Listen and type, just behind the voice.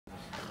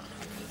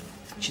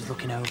she's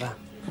looking over.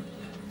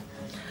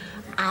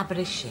 Ah, but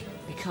is she?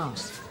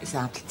 Because it's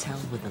hard to tell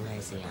with a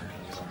lazy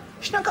eye.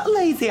 She's not got a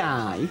lazy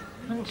eye.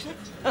 Hasn't she?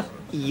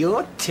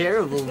 You're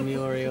terrible,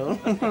 Muriel.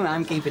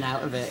 I'm keeping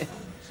out of it.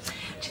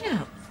 Do you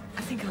know,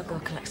 I think I'll go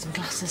collect some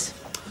glasses.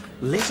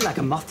 Live like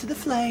a moth to the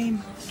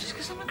flame. Just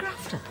because I'm a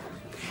grafter.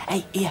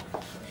 Hey, here.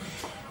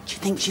 Do you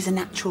think she's a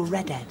natural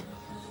redhead?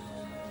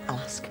 I'll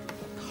ask.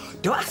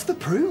 Don't ask for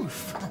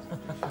proof.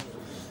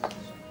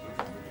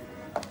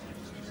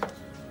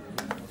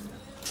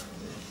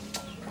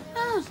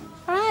 Oh,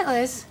 all right,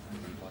 Liz.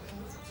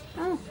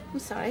 Oh, I'm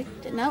sorry.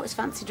 Didn't know it was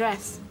fancy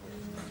dress.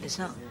 It's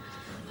not.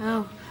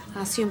 Oh,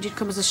 I assumed you'd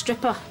come as a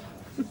stripper.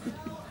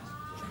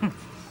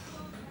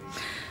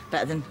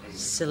 Better than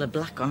Cilla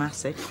Black on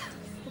acid.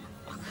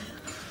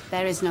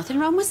 There is nothing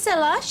wrong with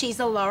Cilla. She's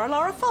a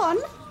Laura Fun.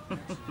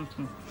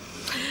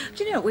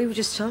 Do you know, we were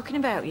just talking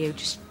about you,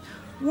 just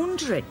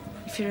wondering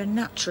if you're a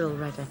natural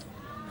redhead.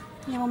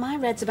 Yeah, well, my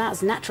red's about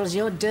as natural as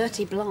your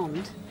dirty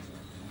blonde.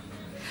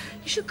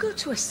 You should go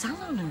to a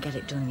salon and get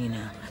it done, you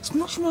know. It's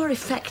much more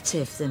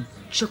effective than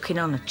chucking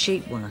on a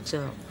cheap one at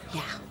all.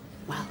 Yeah,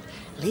 well,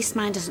 at least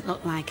mine doesn't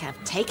look like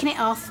I've taken it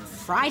off,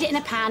 fried it in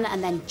a pan,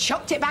 and then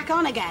chucked it back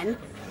on again.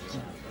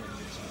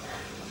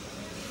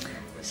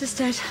 It's just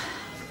dead.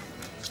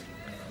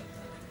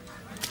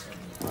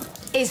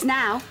 Is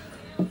now.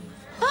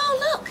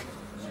 Oh, look!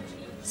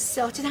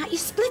 Sorted out your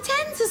split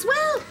ends as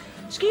well.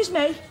 Excuse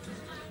me.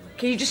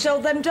 Can you just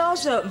hold them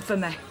doors open for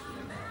me?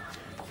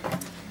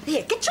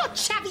 Here, get your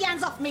chavvy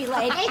hands off me,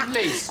 lady.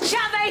 Liz.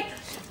 Chavvy!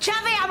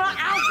 Chavvy, I'm not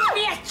out for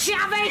me,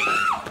 chavvy!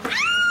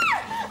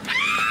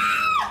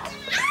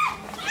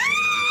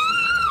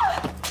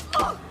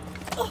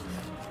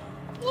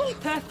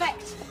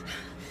 Perfect.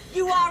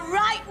 You are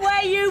right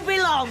where you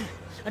belong.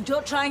 And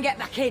don't try and get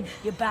back in.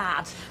 You're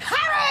bad.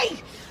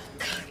 Harry!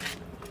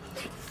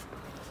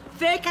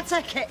 Fake a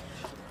ticket.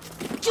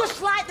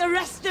 Just like the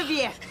rest of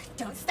you.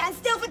 Don't stand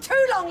still for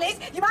too long, Liz.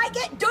 You might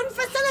get done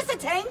for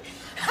soliciting.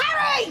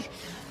 Harry!